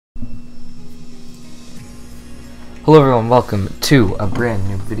Hello everyone, welcome to a brand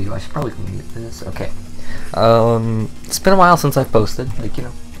new video. I should probably mute this. Okay. It's been a while since I've posted.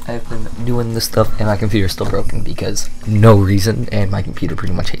 I've been doing this stuff and my computer's still broken because no reason, and my computer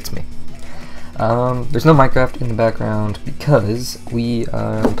pretty much hates me. There's no Minecraft in the background because we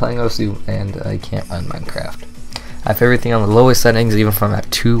are playing Osu and I can't run Minecraft. I have everything on the lowest settings, even from at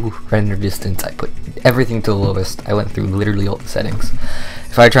 2 render distance. I put everything to the lowest. I went through literally all the settings.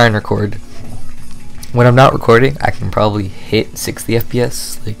 If I try and record, when I'm not recording, I can probably hit 60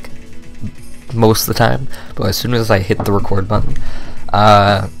 FPS, like, most of the time, but as soon as I hit the record button,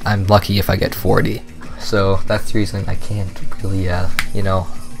 I'm lucky if I get 40, so that's the reason I can't really,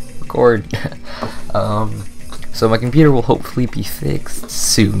 record. So my computer will hopefully be fixed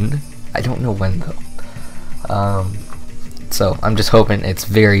soon. I don't know when, though. So I'm just hoping it's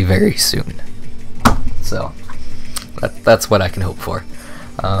very, very soon. So, that's what I can hope for.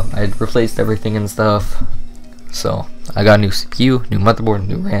 I replaced everything and stuff, so I got a new CPU, new motherboard,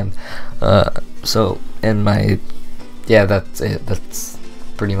 new RAM, that's it. That's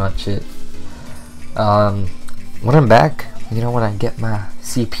pretty much it. When I'm back, when I get my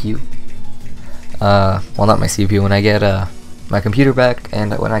CPU, well, not my CPU, when I get my computer back,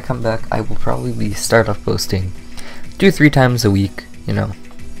 and when I come back, I will probably start off posting 2-3 times a week.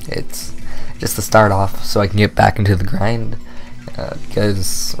 It's just to start off so I can get back into the grind.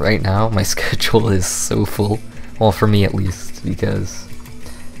 Because right now my schedule is so full, well, for me at least, because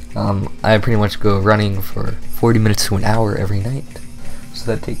I pretty much go running for 40 minutes to an hour every night, so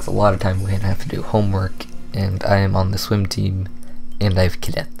that takes a lot of time away, and I have to do homework, and I am on the swim team, and I have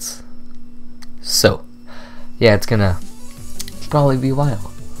cadets. So yeah, it's gonna probably be a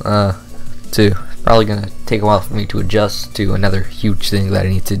while, probably gonna take a while for me to adjust to another huge thing that I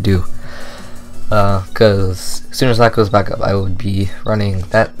need to do. Because as soon as that goes back up, I would be running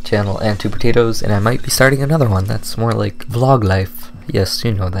that channel and 2 potatoes, and I might be starting another one that's more like vlog life. Yes,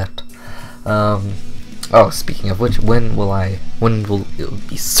 you know that. Oh, speaking of which, when will it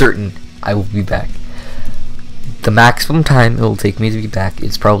be certain I will be back? The maximum time it will take me to be back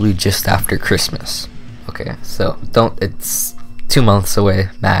is probably just after Christmas. Okay, so it's 2 months away,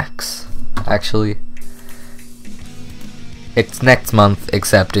 max. Actually, it's next month,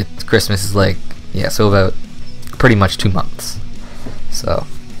 except Christmas is like, yeah, so about pretty much 2 months. So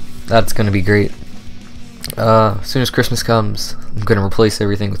that's gonna be great. As soon as Christmas comes, I'm gonna replace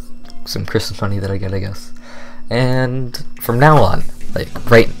everything with some Christmas money that I get, I guess. And from now on,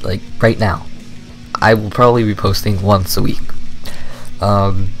 right now, I will probably be posting once a week.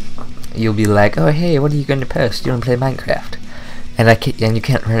 You'll be like, oh hey, what are you gonna post? You don't play Minecraft. And you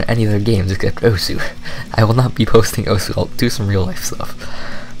can't run any other games except Osu. I will not be posting Osu. I'll do some real life stuff,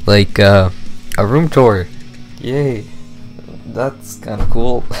 like a room tour. Yay, that's kind of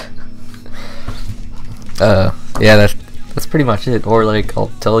cool. Yeah, that's pretty much it. Or like,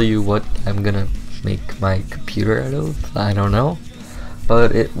 I'll tell you what I'm gonna make my computer out of. I don't know,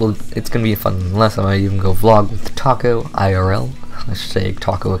 but it's gonna be fun. Unless I might even go vlog with Taco IRL. I should say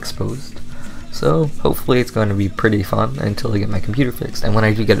Taco Exposed. So hopefully it's going to be pretty fun until I get my computer fixed, and when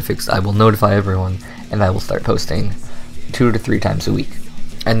I do get it fixed, I will notify everyone, and I will start posting 2 to 3 times a week,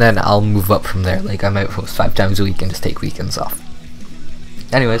 and then I'll move up from there. Like, I might post 5 times a week and just take weekends off.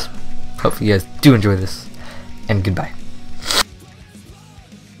 Anyways, hopefully you guys do enjoy this, and goodbye.